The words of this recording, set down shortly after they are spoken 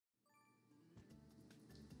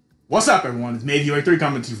What's up, everyone? It's MII 3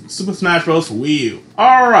 coming to you from Super Smash Bros. For Wii U.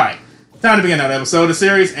 Alright, time to begin another episode of the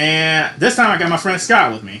series, and this time I got my friend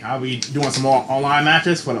Scott with me. I'll be doing some more online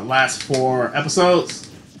matches for the last 4 episodes.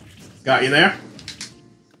 Scott, you there?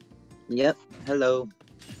 Yep, hello.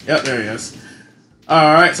 Yep, there he is.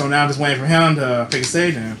 Alright, so now I'm just waiting for him to pick a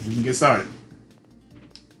stage and we can get started.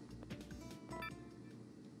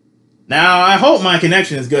 Now, I hope my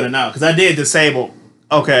connection is good enough, because I did disable...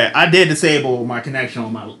 Okay, I did disable my connection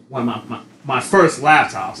on one of my first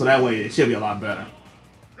laptop, so that way it should be a lot better.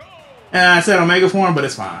 And I said Omega form, but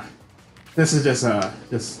it's fine. This is just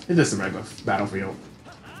it's just a regular battlefield.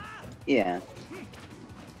 Yeah.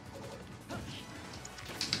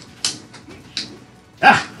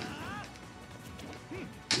 Ah!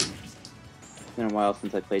 It's been a while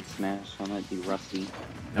since I played Smash, so I might be rusty.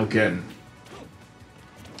 No kidding.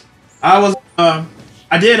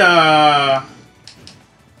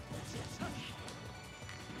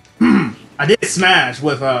 I did Smash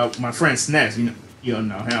with my friend Snes. You don't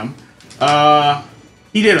know him.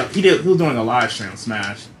 He was doing a live stream of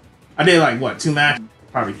Smash. I did like what, 2 matches?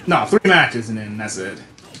 Probably no, 3 matches, and then that's it.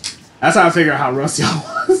 That's how I figure out how rusty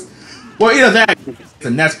I was. Well, either that, the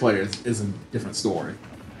NES player is a different story.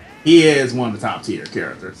 He is one of the top tier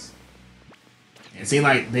characters. And it seemed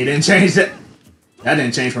like they didn't change it. That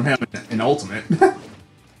didn't change from him in Ultimate.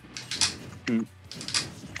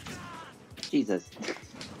 Jesus.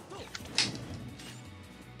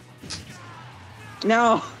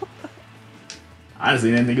 No!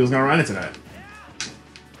 Honestly, didn't think he was gonna run into that.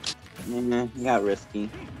 It got risky.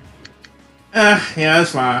 Yeah,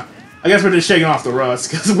 that's fine. I guess we're just shaking off the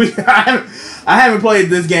rust, because I haven't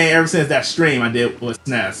played this game ever since that stream I did with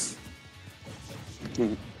SNES.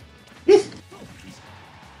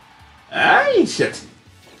 Ay, shit.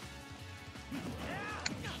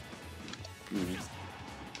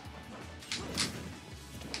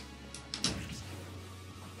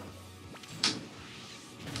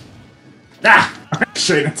 Ah!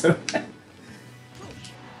 Straight into that.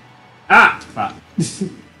 Ah! Fuck.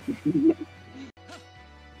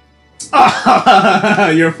 Oh,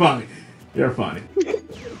 you're funny. You're funny. I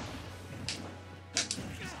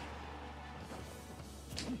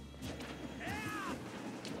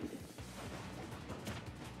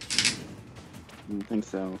don't think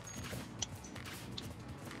so.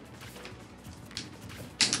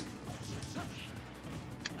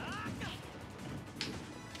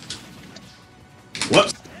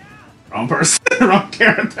 Whoops. Wrong person. Wrong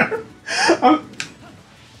character. That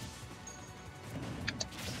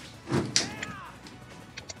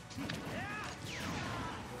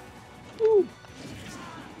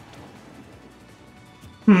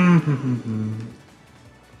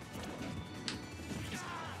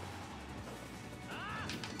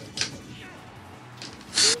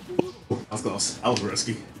was close. That was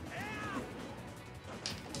risky.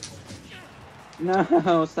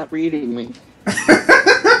 No, stop reading me.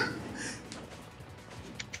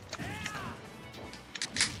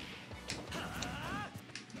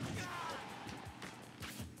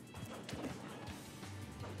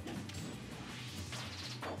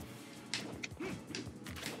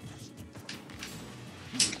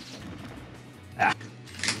 Ah.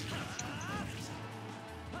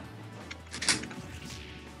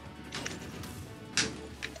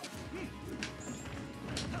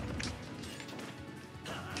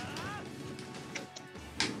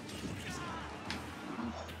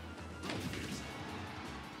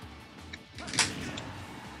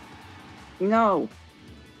 No!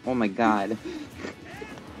 Oh my god.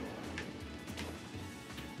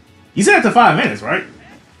 You said it to 5 minutes, right?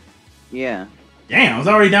 Yeah. Damn, I was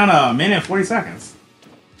already down to 1 minute and 40 seconds.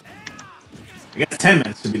 I guess 10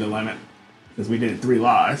 minutes should be the limit, because we did 3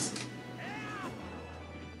 lives.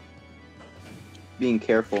 Being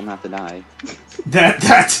careful not to die.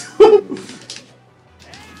 That.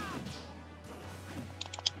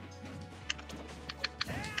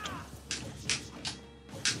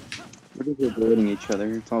 We're just avoiding each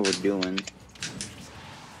other, that's all we're doing.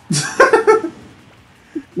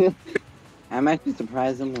 I'm actually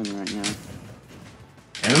surprised I'm winning right now.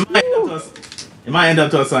 And it might end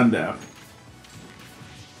up to a sudden death.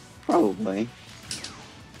 Probably.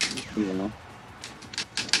 You know.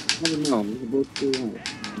 I don't know, we're both doing it.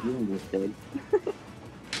 You're almost dead.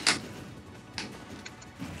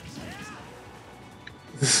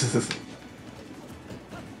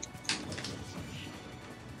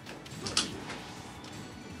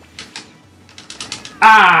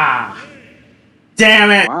 Ah! Damn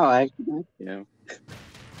it! Wow, I actually got you.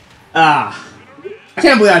 Ah! I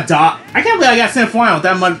can't believe I died. I can't believe I got sent flying with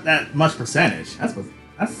that much percentage. That's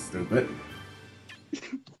stupid.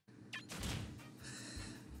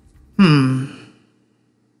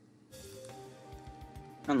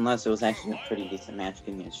 unless it was actually a pretty decent match,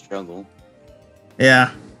 giving me a struggle.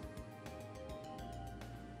 Yeah.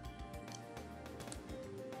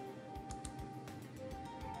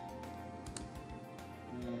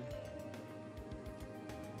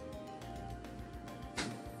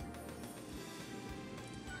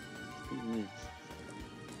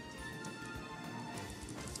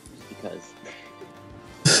 Because.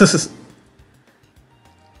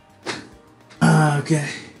 Okay.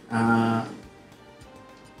 I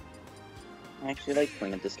actually like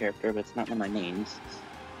playing with this character, but it's not one of my names.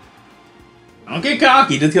 Don't get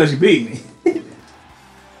cocky just because you beat me.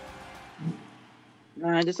 No,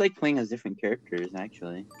 I just like playing as different characters,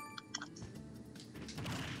 actually.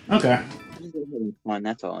 Okay. Just having fun,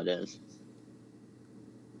 that's all it is.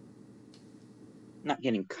 Not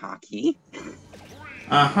getting cocky.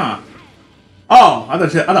 Uh-huh. Oh, I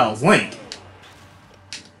thought it was Link.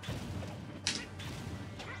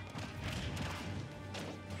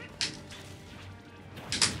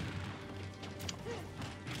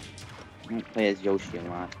 I don't play as Yoshi a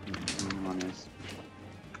lot, to be honest.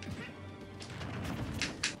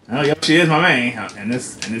 Oh, Yoshi is my main in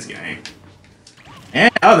this game.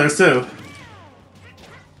 And others too.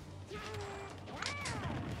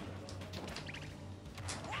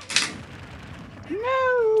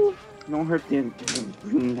 No! Don't hurt the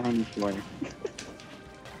green dinosaur.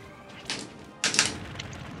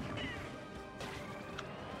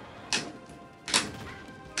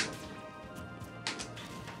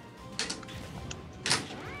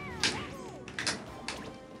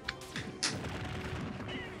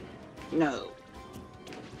 No.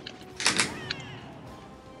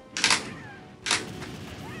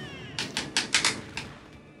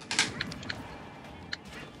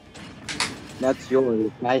 That's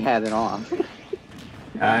yours. I had it off.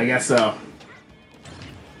 I guess so.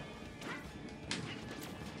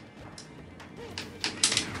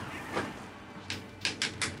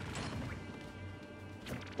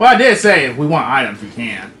 Well, I did say if we want items, we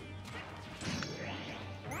can.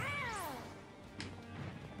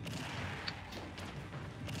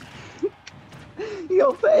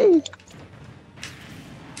 Your face!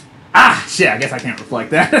 Ah, shit, I guess I can't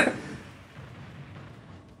reflect that.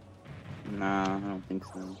 Nah, I don't think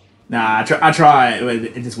so. Nah, I tried, but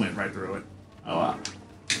it just went right through it. Oh, wow.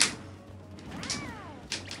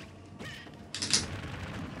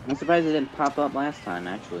 I'm surprised it didn't pop up last time,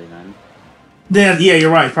 actually, then. Then, yeah, you're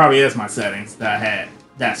right. It probably is my settings that I had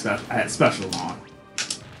I had special on.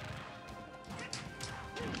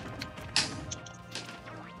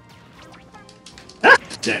 Ah,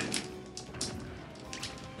 shit.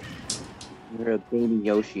 You're a baby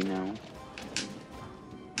Yoshi now.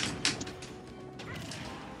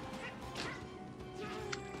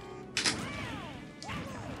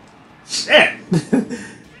 Shit.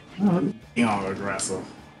 Oh, you know, wrestle.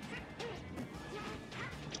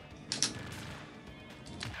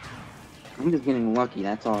 I'm just getting lucky,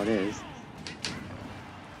 that's all it is.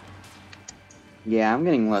 Yeah, I'm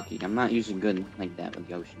getting lucky. I'm not usually good like that with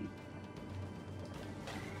Yoshi.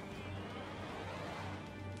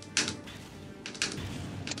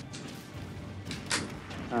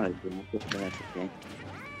 Alright, good. That's okay.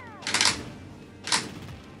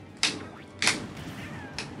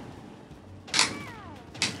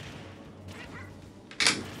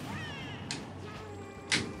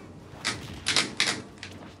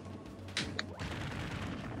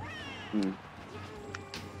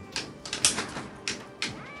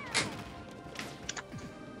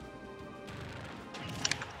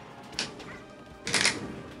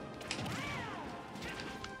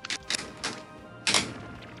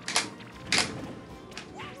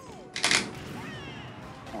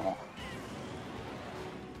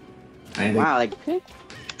 Wow, like pick.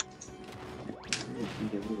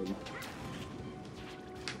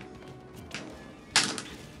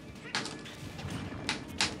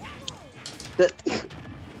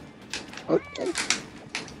 Okay.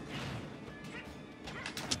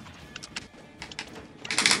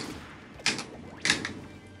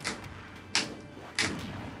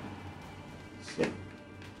 Shit.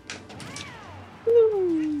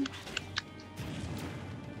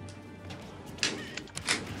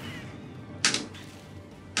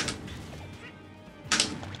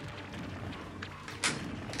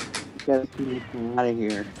 Get me out of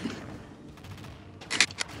here.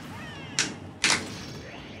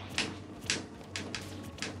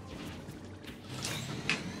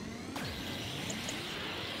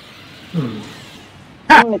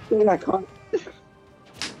 Oh, I think I caught.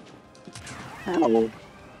 Ow.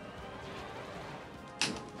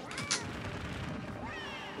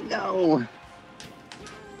 No.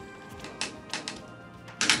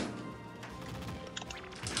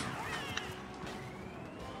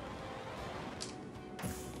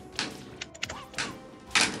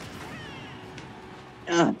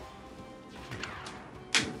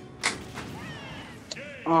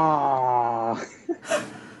 Oh.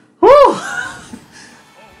 Whew!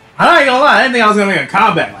 I ain't gonna lie, I didn't think I was gonna make a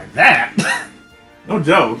comeback like that. No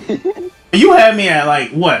joke. You had me at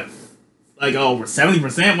like what? Like over 70%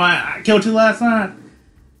 when I killed you last time?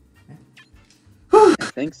 I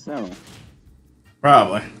think so.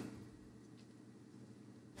 Probably.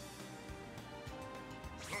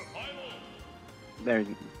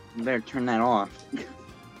 Better turn that off.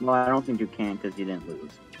 Well, I don't think you can because you didn't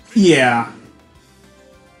lose. Yeah.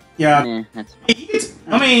 Yeah. Nah, that's fine.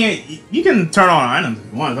 I mean, you can turn on items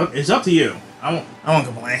if you want. It's up to you. I won't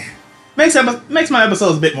complain. Makes my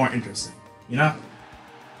episodes a bit more interesting, you know?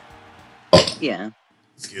 Yeah.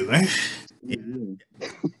 Excuse me.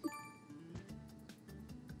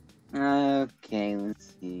 Okay,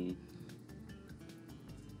 let's see.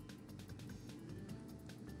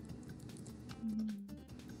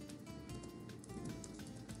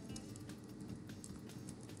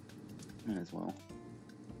 Might as well.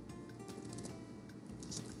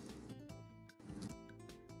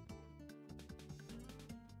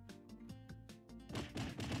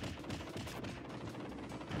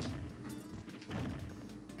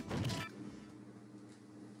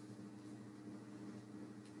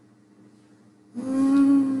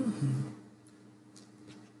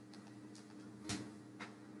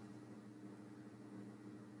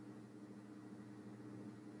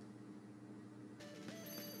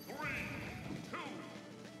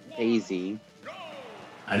 Easy.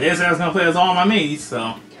 I did say I was gonna play as all my Mii's,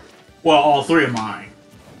 so. Well, all three of mine.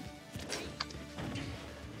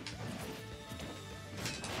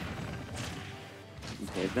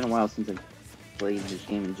 Okay, it's been a while since I've played this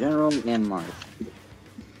game in general and Mars.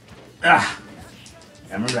 Ah!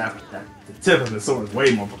 I remember that the tip of the sword is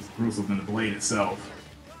way more gruesome than the blade itself.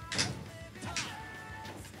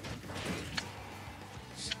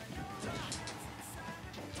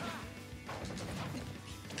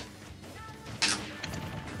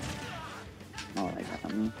 Oh, I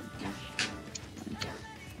got me.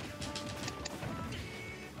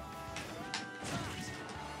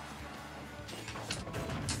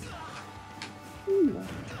 Ooh,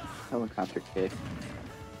 helicopter kick.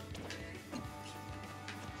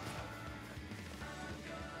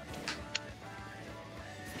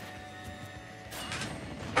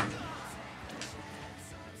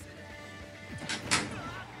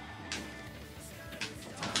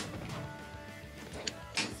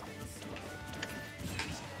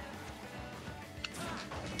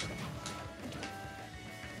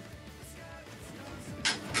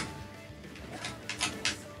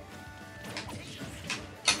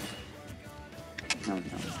 Oh no.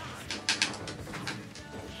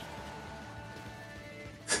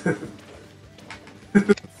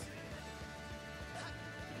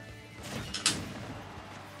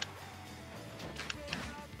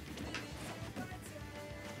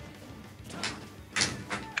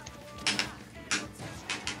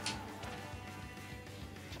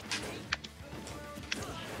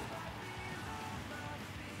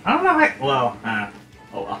 I don't know how. Well,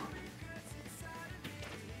 oh well.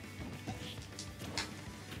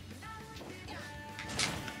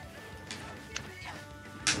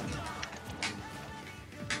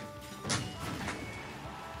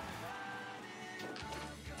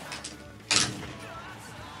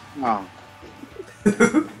 Oh.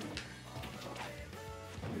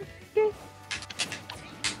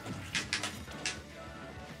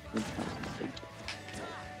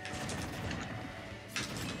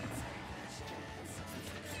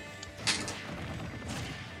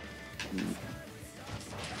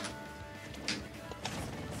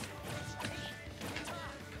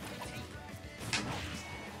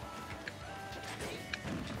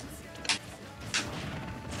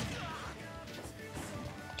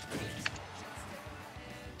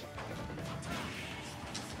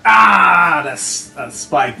 Ah, that's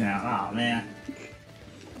spike now. Oh man.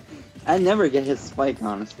 I never get his spike,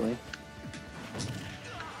 honestly.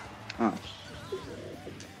 Oh.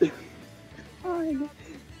 Oh,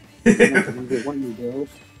 what you do?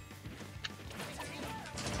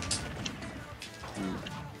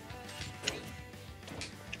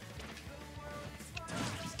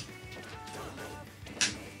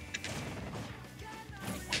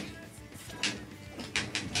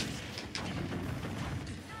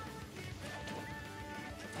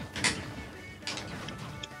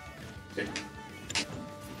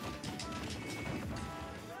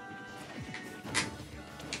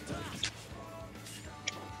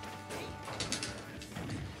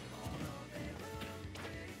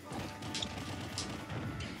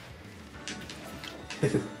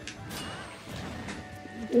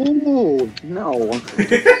 Ooh, no.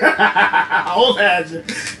 Hold that.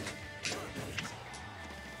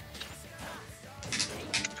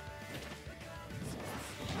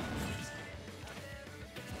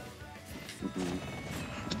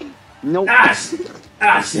 Nope. Ah,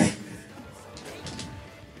 ah, shit.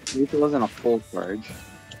 At least it wasn't a full charge.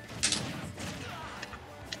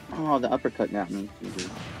 Oh, the uppercut got me.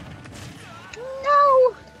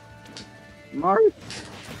 No! Mark!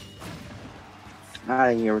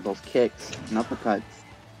 Out of here with those kicks and uppercuts.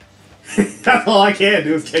 That's all I can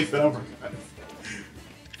do is kick the uppercut.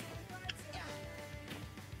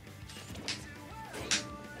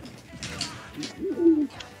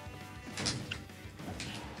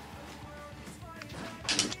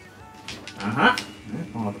 Uh-huh.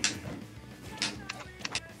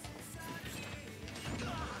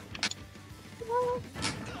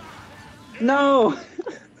 No!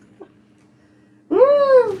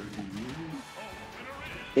 Woo!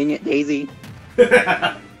 Dang it, Daisy.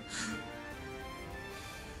 I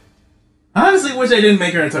honestly wish they didn't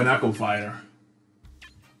make her into a knuckle fighter.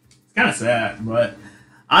 It's kind of sad, but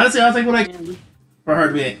honestly, I think what I for her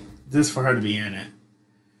to be just for her to be in it.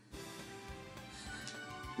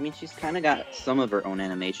 I mean, she's kind of got some of her own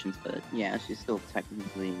animations, but yeah, she's still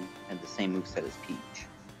technically at the same moveset as Peach.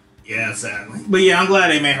 Yeah, sadly. But yeah, I'm glad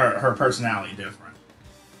they made her personality different.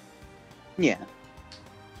 Yeah.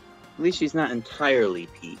 At least she's not entirely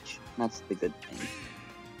Peach. That's the good thing.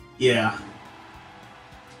 Yeah.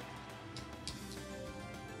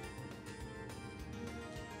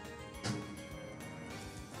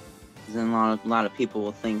 Then a lot of people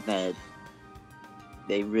will think that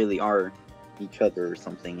they really are each other or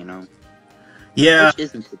something, you know? Yeah. Which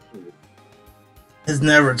isn't the truth. It's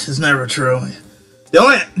never true.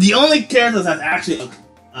 The only character that's actually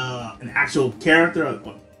an actual character.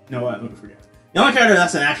 You know what? Let me forget. The only character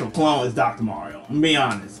that's an actual clone is Dr. Mario. I'm being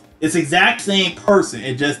honest. It's the exact same person.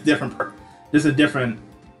 It's just just a different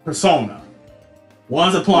persona.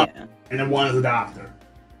 One's a plumber, and then one is a doctor.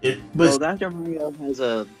 Well, Dr. Mario has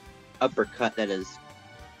a uppercut that is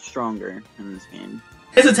stronger in this game.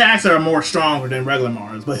 His attacks are more stronger than regular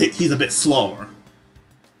Mario's, but he's a bit slower.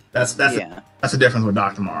 That's the difference with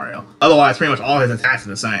Dr. Mario. Otherwise, pretty much all his attacks are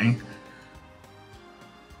the same.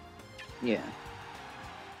 Yeah.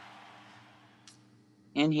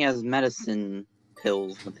 And he has medicine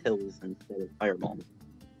pills instead of fireballs.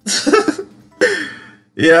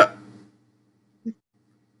 Yeah.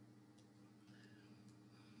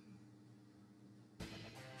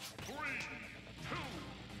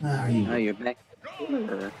 Oh, you're back.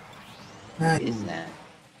 What is that?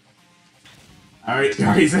 I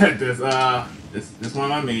already said this. This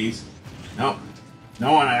one of my Mii's. Nope.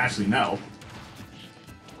 No one I actually know.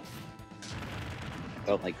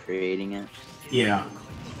 Felt like creating it. Yeah.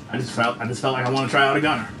 I just felt like I want to try out a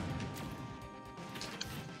gunner.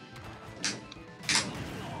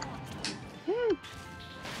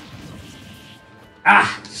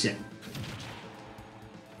 Ah, shit.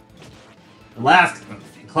 The last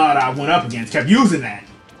Cloud I went up against kept using that.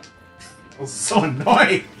 I was so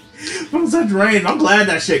annoying. From such range. I'm glad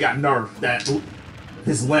that shit got nerfed.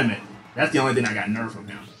 His limit. That's the only thing I got nerfed from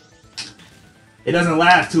him. It doesn't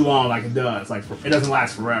last too long like it does. Like it doesn't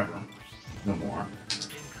last forever. No more.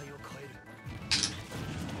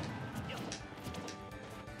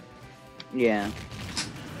 Yeah.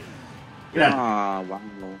 Get out. Aw, wow.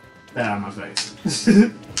 Get out of my face.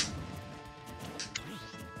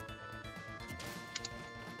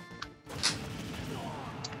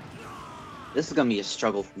 This is gonna be a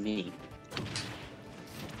struggle for me.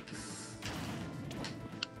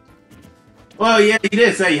 Well, yeah, you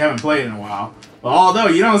did say you haven't played in a while. But although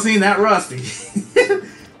you don't seem that rusty,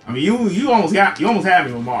 I mean, you almost had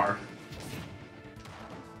me with Mar.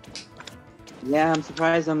 Yeah, I'm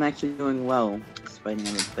surprised I'm actually doing well, despite I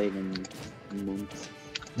haven't played in months.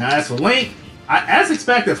 Now, as for Link, as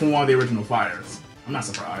expected from one of the original fighters, I'm not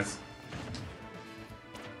surprised.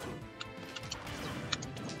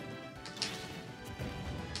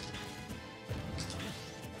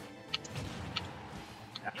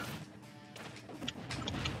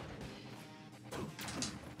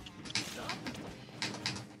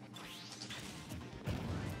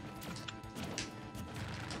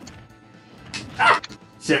 Ah!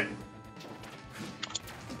 Shit.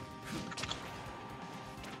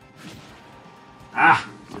 Ah!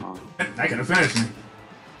 That could have finished me.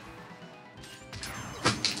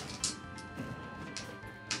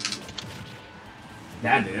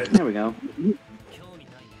 That did. There we go.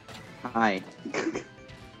 Hi.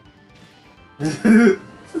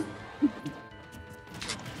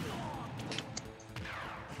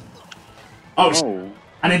 Oh,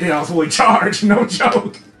 I didn't think I was fully charged. No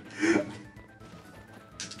joke.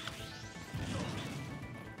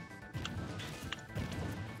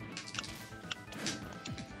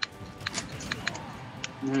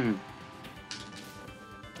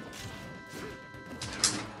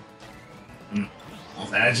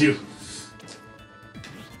 at you.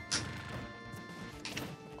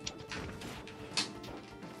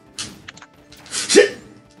 Shit!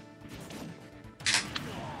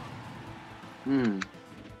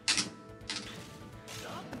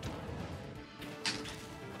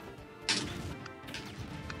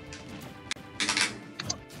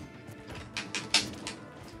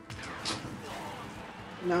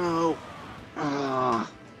 No. Ah.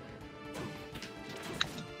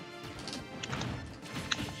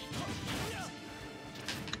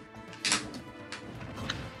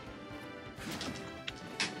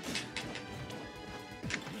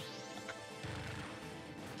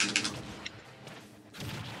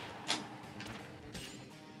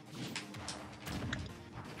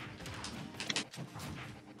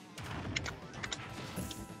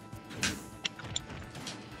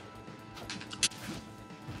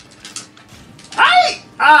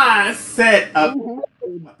 I set up.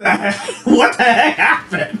 What the heck? What the heck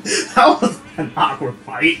happened? That was an awkward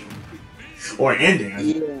fight. Or ending.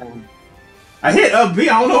 Yeah. I hit up B,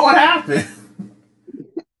 I don't know what happened.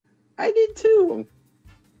 I did too.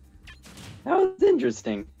 That was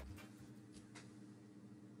interesting.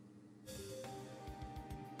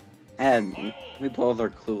 And we both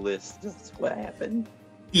are clueless. That's what happened.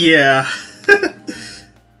 Yeah.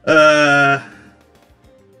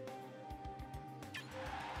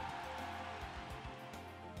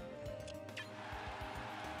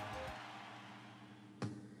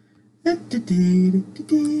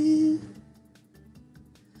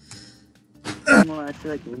 Well, I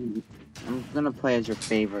feel like I'm gonna play as your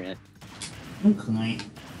favorite. Okay.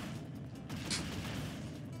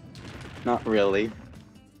 Not really.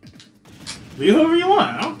 Be whoever you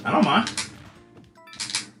want. I don't mind.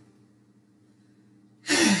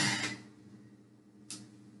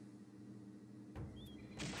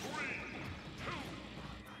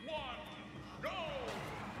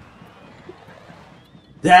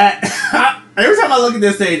 That every time I look at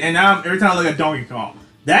this stage, and now every time I look at Donkey Kong,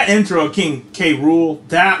 that intro of King K. Rool,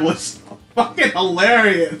 that was fucking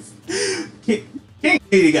hilarious. King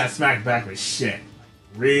K. got smacked back with shit,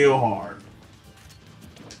 real hard.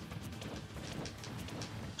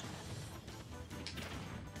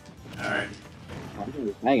 All right.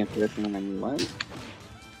 I can this one and what?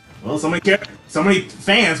 Well, so many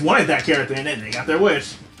fans wanted that character, and then they got their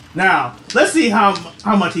wish. Now let's see how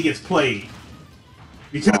much he gets played.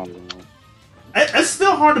 Because it's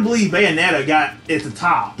still hard to believe Bayonetta got at the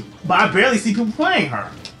top, but I barely see people playing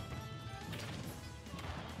her.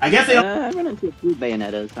 I guess they don't. I run into a few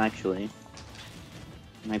Bayonettas actually.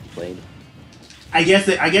 I played. I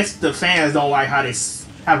guess the fans don't like how they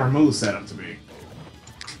have her move set up to be.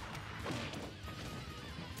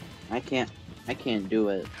 I can't do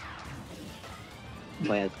it.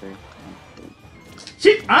 Play as her.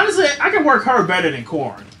 Honestly, I can work her better than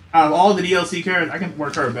Corrin. Out of all the DLC characters, I can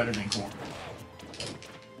work her better than Corrin.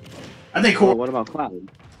 I think Corrin. Well, what about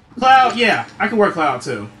Cloud? Cloud, yeah, I can work Cloud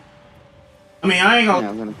too. I mean, I ain't gonna. Yeah,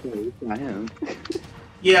 I'm gonna play. It's not him.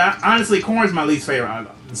 Yeah, honestly, Corrin's my least favorite out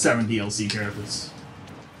of the 7 DLC characters.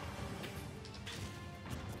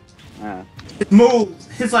 His moves,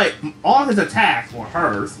 all his attacks or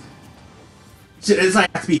hers, it's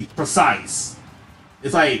like has to be precise.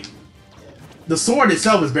 It's like the sword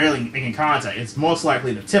itself is barely making contact. It's most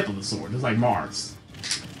likely the tip of the sword, just like Mars.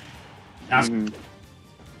 So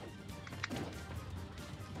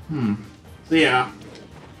yeah,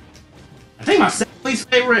 I think my second least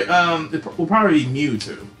favorite will probably be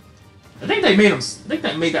Mewtwo. I think they made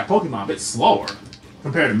that Pokemon a bit slower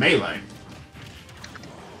compared to Melee.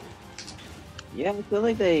 Yeah, I feel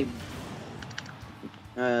like they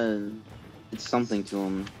it's something to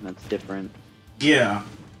them that's different. Yeah.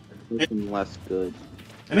 Makes them less good.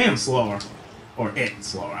 They made him slower. Or it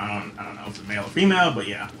slower. I don't know if it's male or female, but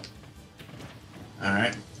yeah.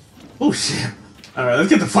 Alright. Oh shit. Alright, let's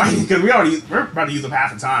get to fighting, because we're about to use up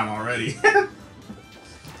half the time already.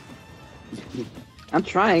 I'm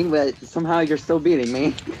trying, but somehow you're still beating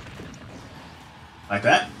me. Like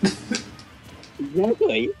that?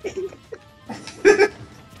 Exactly.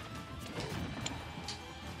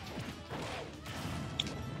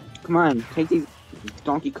 Come on, take these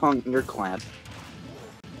Donkey Kong ear clap.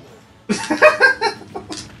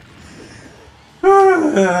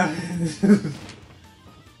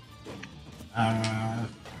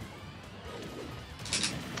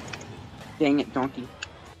 Dang it, Donkey.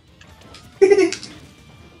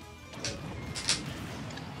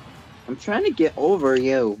 I'm trying to get over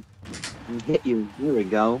you and hit you. Here we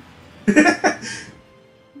go.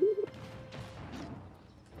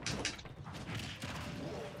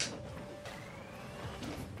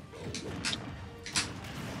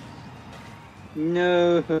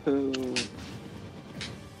 No. No.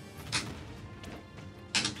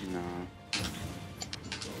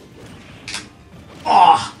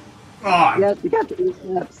 Oh! Oh! Yeah, you got the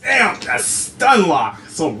snaps. Damn! That stun lock!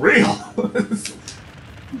 So real!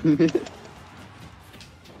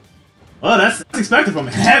 Well, that's expected from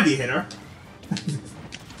a heavy hitter.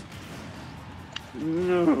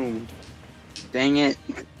 No. Dang it.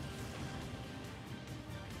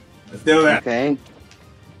 Let's do that. Okay.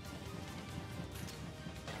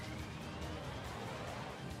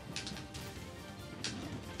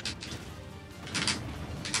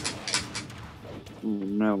 Oh,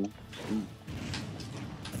 no.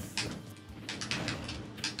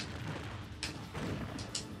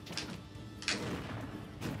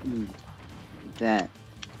 That.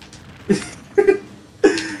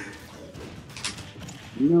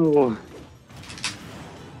 No.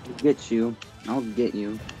 I'll get you. I'll get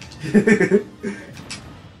you.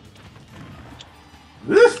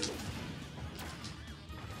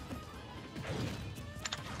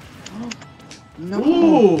 No.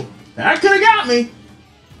 Ooh! That could have got me!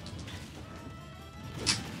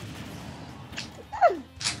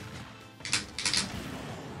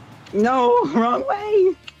 No, wrong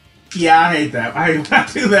way. Yeah, I hate that. I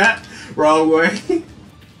do that wrong way.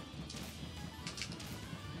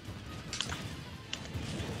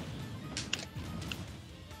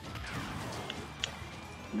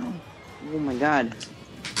 No. Oh my god.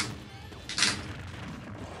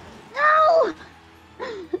 No.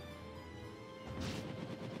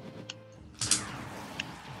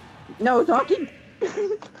 No talking.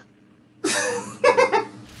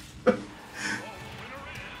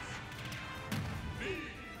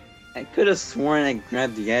 I could have sworn I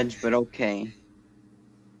grabbed the edge, but okay.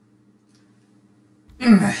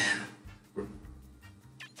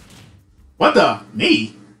 What the?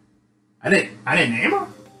 Me? I didn't name her?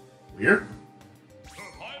 Weird.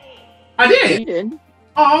 I did! You did.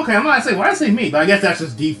 Oh, okay. I'm not saying why did I say me, but I guess that's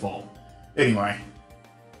just default. Anyway.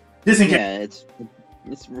 Just in case. Yeah,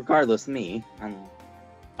 it's regardless me.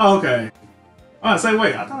 Oh, okay. Oh, say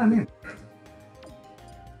wait, I thought I named her.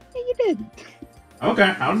 Yeah, you did.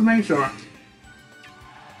 Okay, I'll just make sure.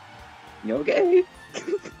 You okay?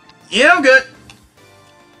 Yeah, I'm good.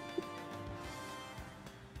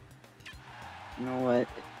 You know what?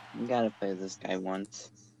 You gotta play this guy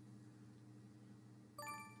once.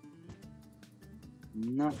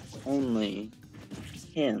 Not only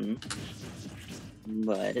him,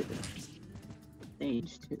 but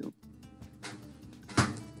stage 2.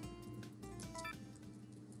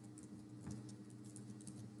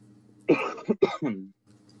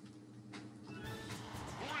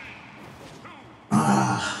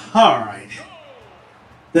 Alright.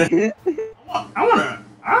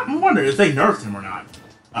 I'm wondering if they nerfed him or not.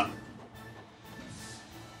 I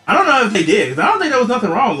don't know if they did, because I don't think there was nothing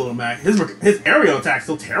wrong with Little Mac. His aerial attack's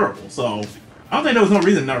still terrible, so I don't think there was no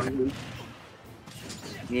reason to nerf him.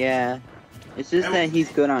 Yeah. It's just that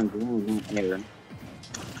he's good on ground, not air.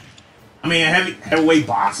 I mean, a heavyweight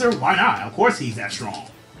boxer? Why not? Of course he's that strong.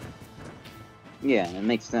 Yeah, it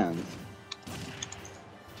makes sense.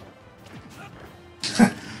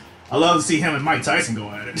 I love to see him and Mike Tyson go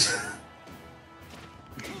at it.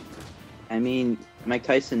 I mean, Mike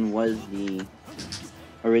Tyson was the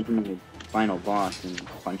original final boss in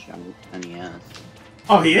Punch Out NES.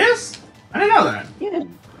 Oh, he is? I didn't know that. Yeah.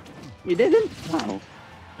 You didn't? Wow.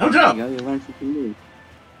 No There joke. you go, you learned something new.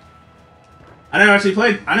 I never actually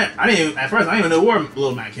played. I didn't even, at first. I didn't even know where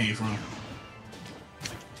Little Mac came from.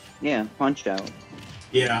 Yeah, Punch Out.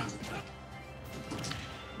 Yeah.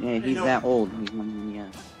 Yeah, he's that old. He's on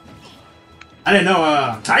NES. I didn't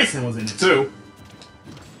know Tyson was in it too.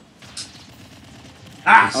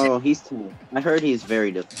 Ah, shit. Oh, he's too. I heard he's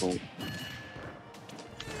very difficult.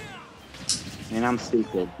 And I'm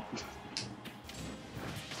stupid.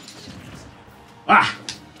 Ah.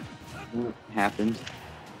 What happened?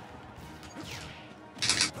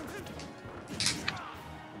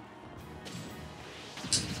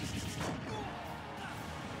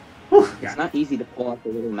 Whew, It's not easy to pull off the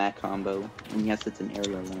Little Mac combo, and yes, it's an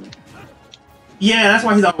aerial one. Yeah, that's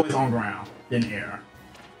why he's always on ground, in air.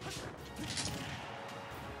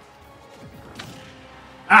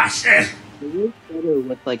 Ah, shit! It works better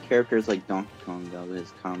with like characters like Donkey Kong though,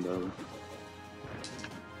 his combo.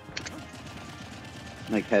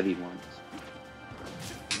 Like heavy ones.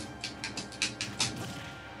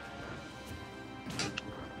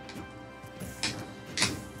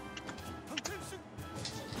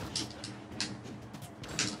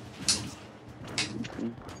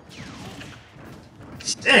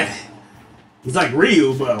 Shit! He's like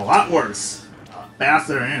Ryu, but a lot worse.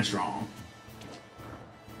 Faster and strong.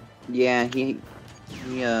 Yeah,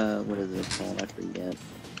 what is it called? I forget.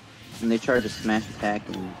 And they charge a smash attack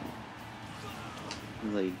and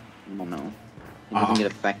like I don't know. It doesn't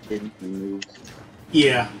get affected and moves.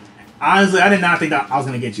 Yeah. Honestly, I did not think that I was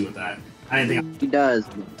gonna get you with that. I didn't think He does.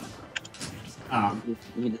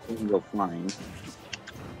 He just doesn't go flying.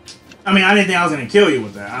 I mean, I didn't think I was gonna kill you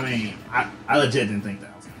with that. I mean, I legit didn't think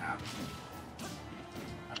that was gonna happen.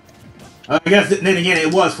 I guess then again,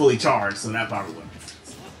 it was fully charged, so that probably wouldn't.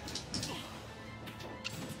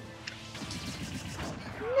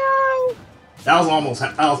 No. That was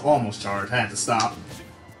almost charged. I had to stop.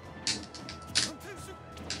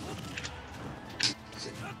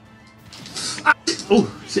 Shit. Ah, shit. Oh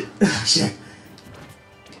shit! Shit.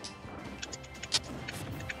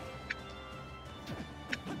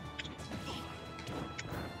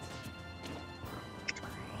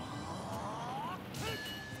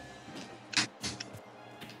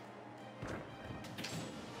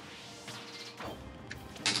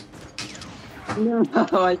 No,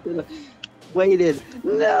 I should have waited.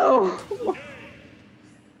 No.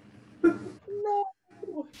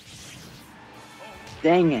 No.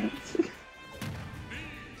 Dang it.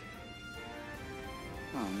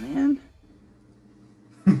 Oh man.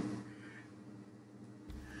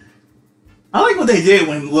 I like what they did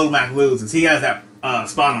when Little Mac loses. He has that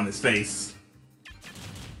spot on his face.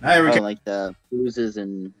 Like the bruises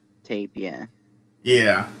and tape, yeah.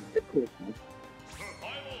 Yeah.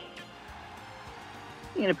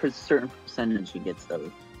 I think a certain percentage he gets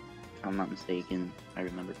those, if I'm not mistaken. If I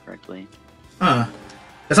remember correctly. Huh.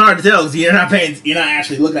 It's hard to tell because you're not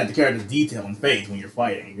actually looking at the character's detail and face when you're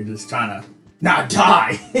fighting. You're just trying to not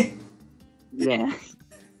die. Yeah.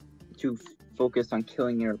 Too focused on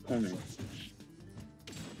killing your opponent.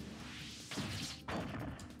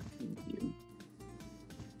 Thank you.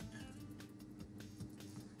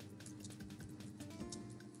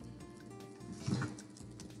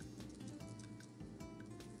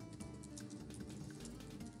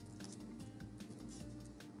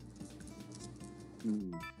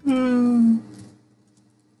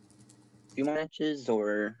 Few more matches,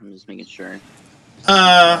 or I'm just making sure.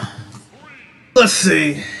 Let's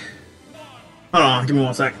see. Hold on, give me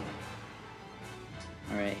 1 sec.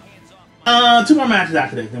 All right. 2 more matches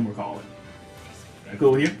after this, then we'll call it. That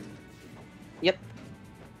cool with you? Yep.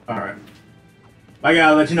 All right. I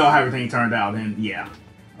gotta let you know how everything turned out, and yeah.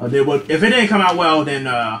 If it didn't come out well, then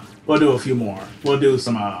we'll do a few more. We'll do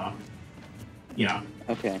some you know.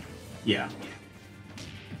 Okay. Yeah.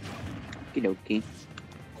 Okie dokie.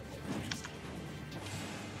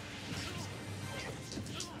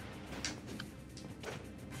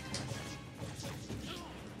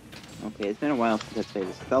 Okay, it's been a while since I played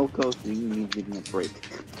this Falco, so you need to give me a break.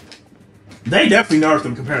 They definitely nerfed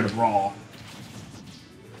them compared to Brawl.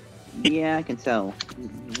 Yeah, I can tell. He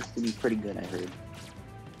used to be pretty good, I heard.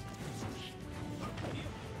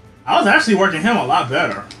 I was actually working him a lot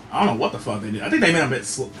better. I don't know what the fuck they did. I think they made him a bit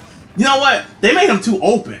slow. You know what? They made him too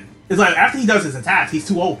open. It's like after he does his attacks, he's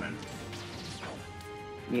too open.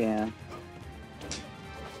 Yeah.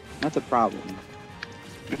 That's a problem.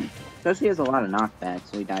 Especially has a lot of knockback,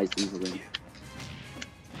 so he dies easily.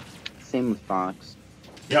 Same with Fox.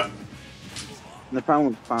 Yep. And the problem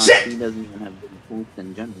with Fox, Shit! he doesn't even have good pulls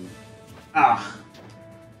in general. Ah.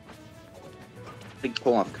 Big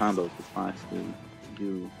pull off combos with Fox to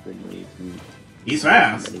do good ways. He's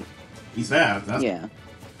fast. He's fast. That's, yeah.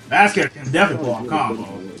 Fast character can definitely pull off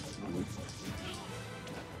combos.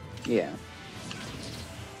 Yeah.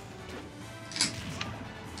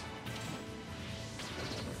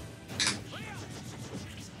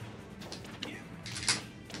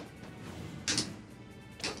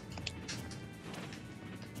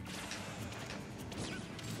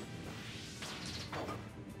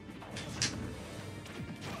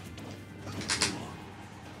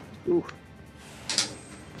 Ooh.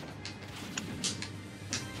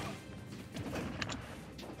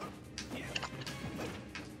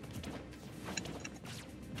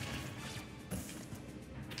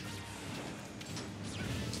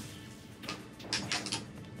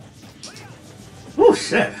 Oh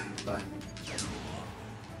shit.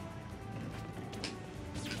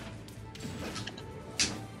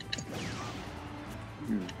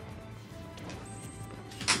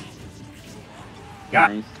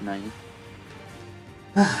 Nice, nice.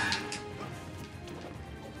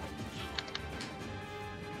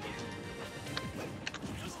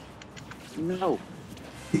 No.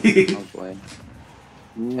 Oh boy.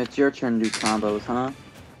 It's your turn to do combos, huh?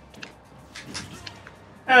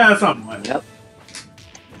 Something like that. Yep.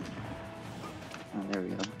 Oh, there we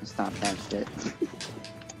go. Stop that shit.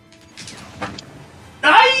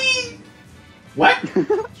 What?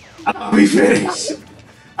 I'll be finished.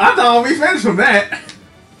 I thought we finished from that.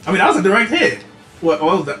 I mean, that was a direct hit.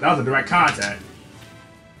 Well, that was a direct contact.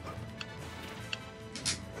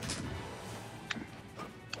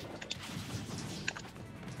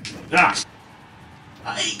 Gosh.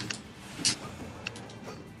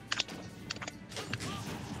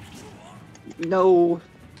 No.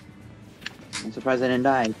 I'm surprised I didn't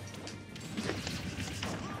die.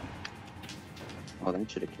 Oh, that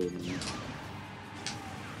should have killed me.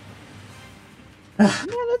 Yeah,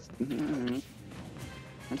 that's...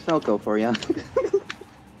 That's Falco for you.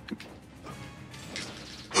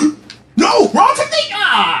 No! Wrong technique!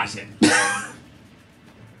 Ah, shit.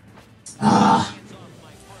 Ah.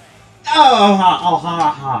 Oh, ha.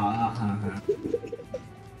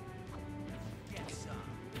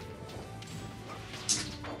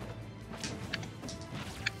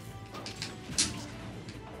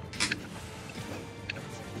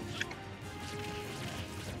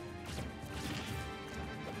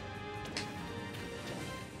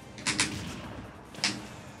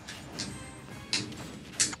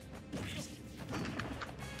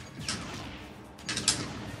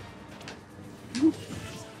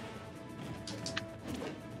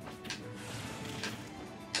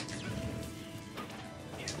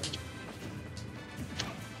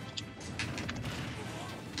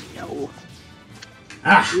 No.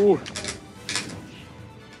 Ah. Ooh.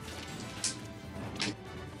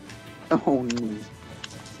 Oh no.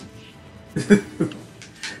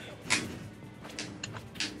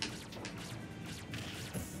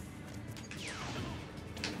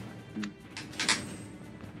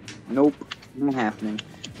 Nope, not happening.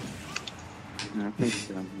 I don't think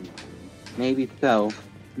so. Maybe so.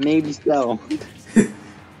 Maybe so.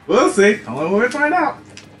 We'll see. Only way to find out.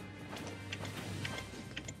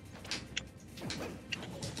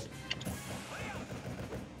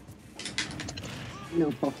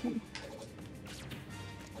 No.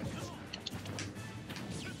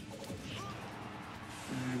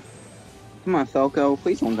 Come on, Falco.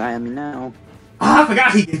 Please don't die on me now. Oh, I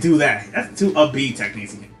forgot he can do that. That's two B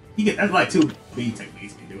techniques. That's like two B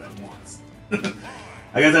techniques he can do at once.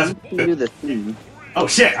 I guess that's. You can do the thing. Oh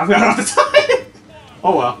shit! I forgot off the time.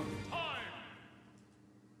 Oh well.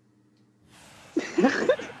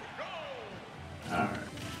 Alright.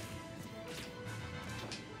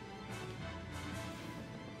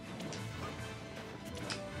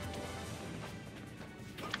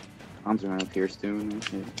 Arms gonna appear soon.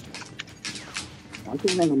 Okay. I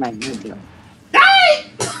think never mind.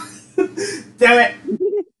 Damn it!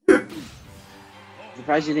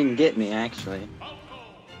 Surprised you didn't get me, actually.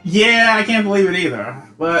 Yeah, I can't believe it either.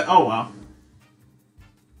 But oh well.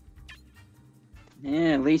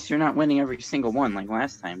 Yeah, at least you're not winning every single one like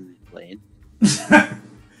last time we played.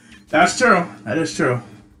 That's true. That is true.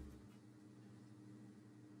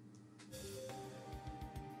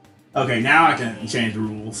 Okay, now I can change the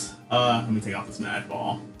rules. Let me take off this mad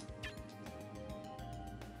ball.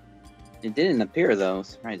 It didn't appear though,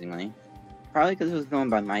 surprisingly. Probably because it was going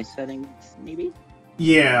by my settings, maybe?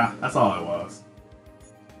 Yeah, that's all it was.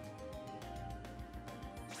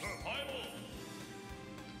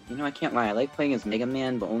 You know, I can't lie, I like playing as Mega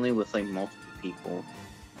Man, but only with like multiple people.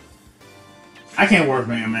 I can't work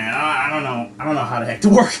Mega Man. I don't know. I don't know how the heck to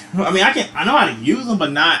work. I mean, I know how to use them,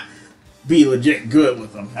 but not be legit good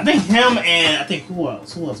with them. I think him and I think who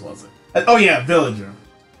else? Who else was it? Oh yeah, Villager.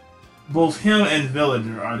 Both him and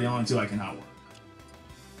Villager are the only two I can outwork.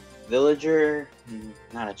 Villager,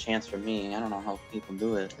 not a chance for me. I don't know how people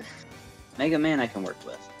do it. Mega Man I can work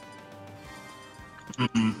with.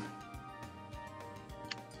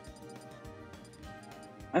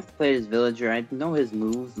 I've played as Villager, I know his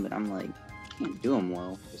moves, but I'm like, I can't do them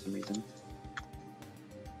well for some reason.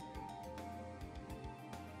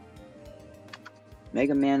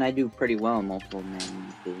 Mega Man I do pretty well in multiple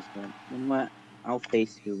man moves, but you know what? I'll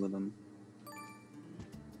face you with them.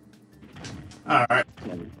 Alright.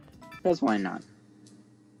 Because why not?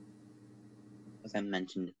 As I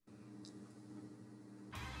mentioned.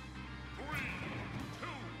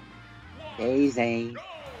 Daisy.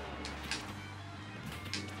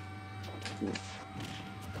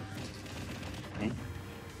 Okay.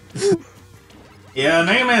 Yeah,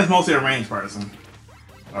 Mega Man is mostly a ranged person.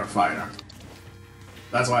 Or fighter.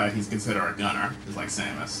 That's why he's considered a gunner, just like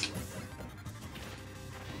Samus.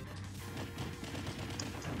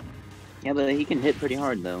 Yeah, but he can hit pretty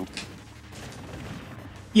hard though.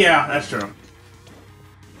 Yeah, that's true.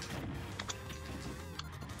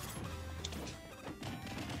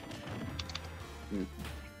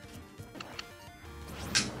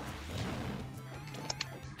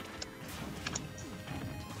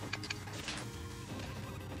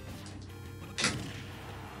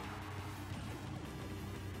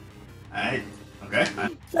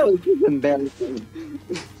 Okay. That was just embarrassing.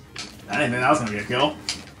 I didn't think that was gonna be a kill.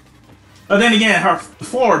 But then again, her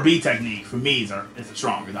forward B technique for me is the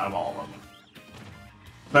strongest out of all of them.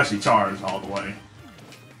 Especially charge all the way.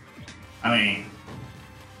 I mean,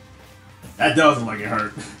 that does look like it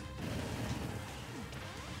hurt.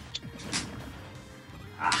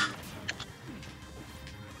 Ah.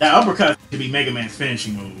 That uppercut could be Mega Man's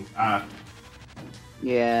finishing move.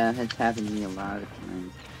 Yeah, it's happened to me a lot of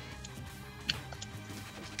times.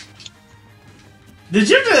 Did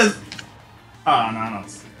you just... Oh, no, I don't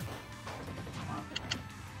see it.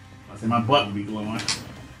 I say my butt would be glowing.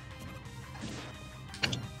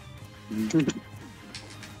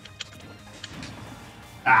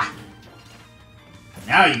 Ah.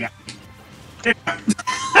 Now you got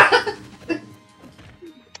me.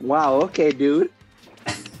 Wow, okay, dude.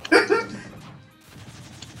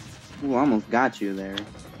 Ooh, almost got you there.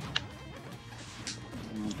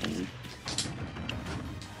 Okay.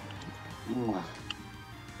 Oh.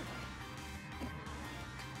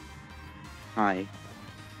 Hi.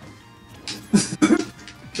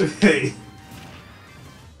 Hey.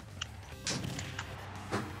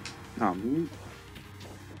 Oh, man.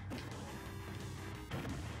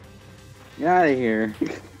 Get out of here.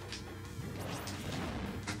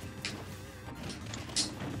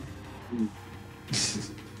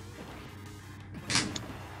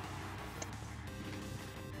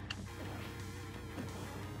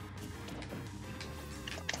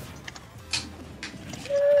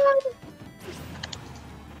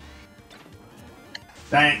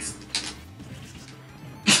 Thanks.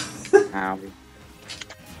 Ow.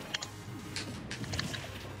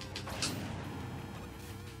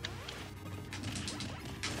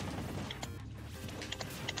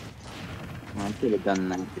 Well, I could have done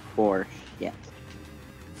that before. Shit.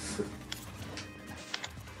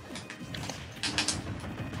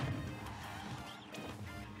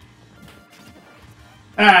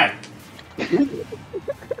 Alright.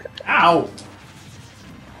 Ow.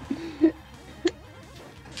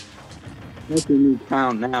 What's your new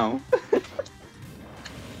count now?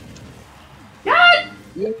 God!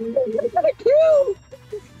 Yeah, I got a kill!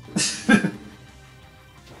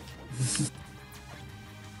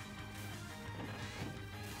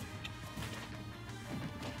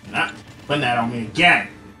 Not putting that on me again.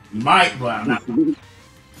 You might, but I'm not.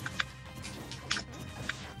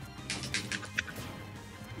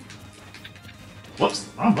 Whoops,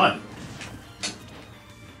 wrong button.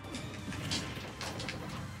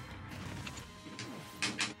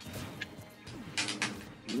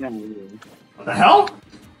 Yeah, What the hell?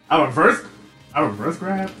 I reverse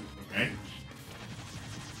grab? Okay.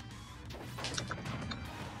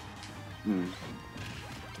 Hmm.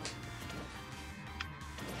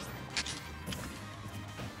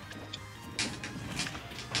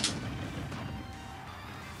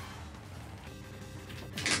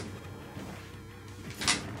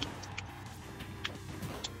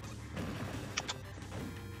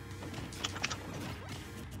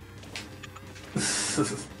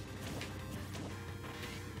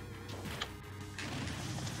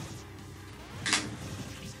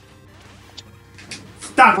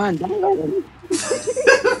 Stop! Come on, die.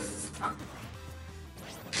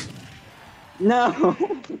 No!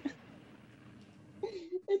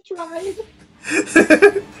 I tried.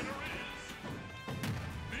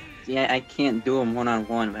 Yeah, I can't do them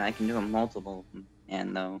one-on-one, but I can do them multiple.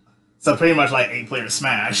 And though. So pretty much like 8-player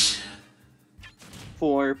Smash.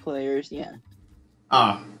 4 players, yeah.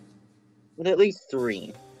 Ah, But at least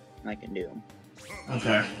 3 I can do.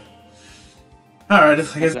 okay. Alright, I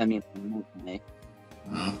guess. That's what I mean. Okay.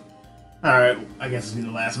 Alright, I guess this will be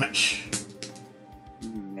the last match.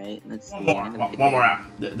 Right, let's see. One more out.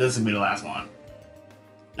 This will be the last one.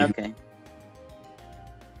 Okay.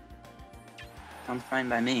 Sounds fine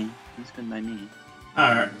by me. It's good by me.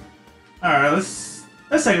 Alright. Alright, let's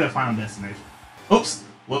take it to Final Destination. Oops.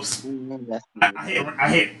 Whoops.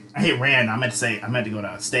 I hit random. I meant to go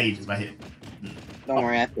to stages, but I hit. Don't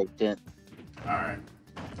worry, I picked it. Alright.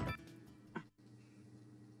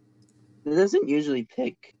 It doesn't usually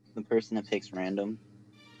pick the person that picks random.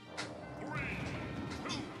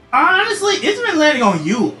 Honestly, it's been landing on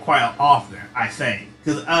you quite often, I think.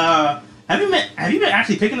 Cause have you been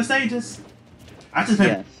actually picking the stages? I just been.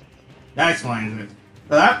 Yes. That explains it.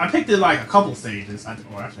 But I picked it like a couple stages,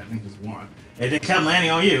 or actually I think just one. It kept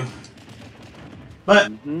landing on you.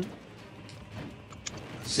 But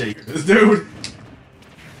shit, this dude.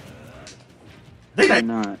 I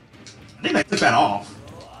think they took that off.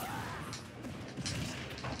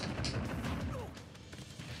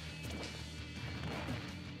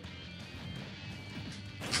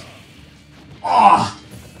 Oh!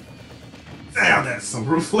 Damn this! so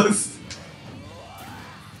ruthless.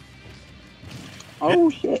 Oh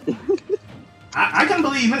shit. I can't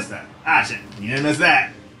believe you missed that. Ah shit, you didn't miss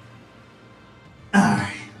that.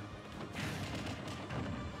 Alright.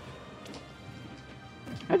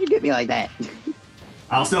 How'd you get me like that?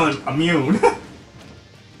 I was still immune.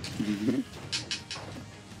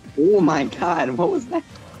 Oh my god, what was that?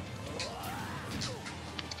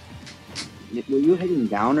 Were you hitting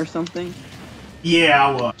down or something? Yeah,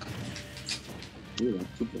 I was. Ooh,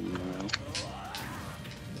 that's super low.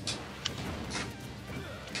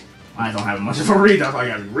 I don't have much of a read, that's why I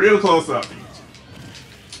gotta be real close up.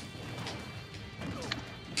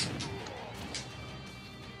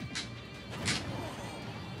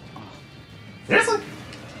 Seriously?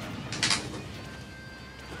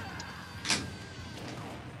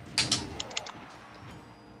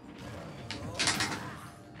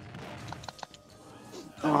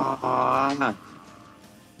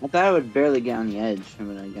 I thought I would barely get on the edge,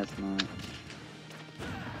 but I guess not.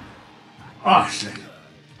 Oh shit.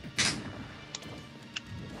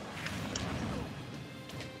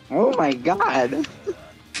 Oh my god!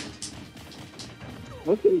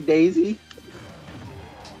 Okay, Daisy.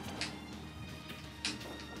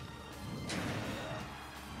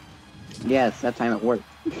 Yes, that time it worked.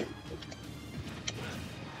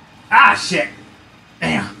 Ah shit.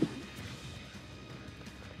 Damn.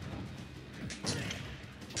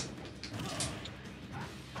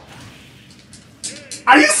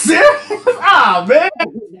 Are you serious? Ah man.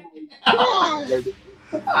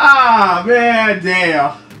 Ah man,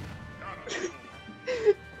 damn.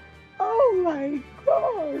 Oh my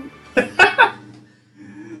god!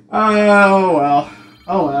 Oh well.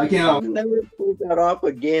 Oh well, I can't help. I've never pulled that off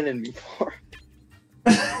again and before.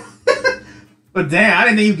 But damn, I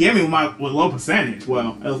didn't think you gave me with low percentage.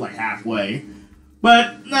 Well, it was like halfway.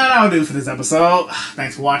 But no, that'll do for this episode.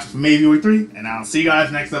 Thanks for watching for Maybe 3, and I'll see you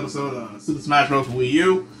guys next episode of Super Smash Bros. For Wii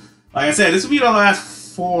U. Like I said, this will be the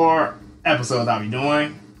last 4 episodes I'll be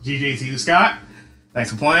doing. GG to you, Scott.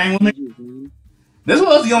 Thanks for playing with me. This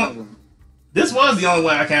was the only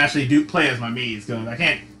way I can actually play as my Mii's, because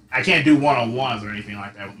I can't do one-on-ones or anything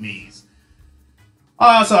like that with Mii's.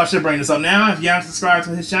 So I should bring this up now. If you haven't subscribed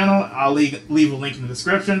to his channel, I'll leave a link in the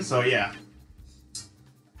description. So yeah.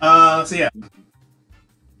 So yeah.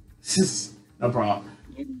 No problem.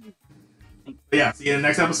 But yeah, see you in the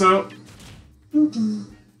next episode.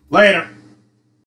 Later.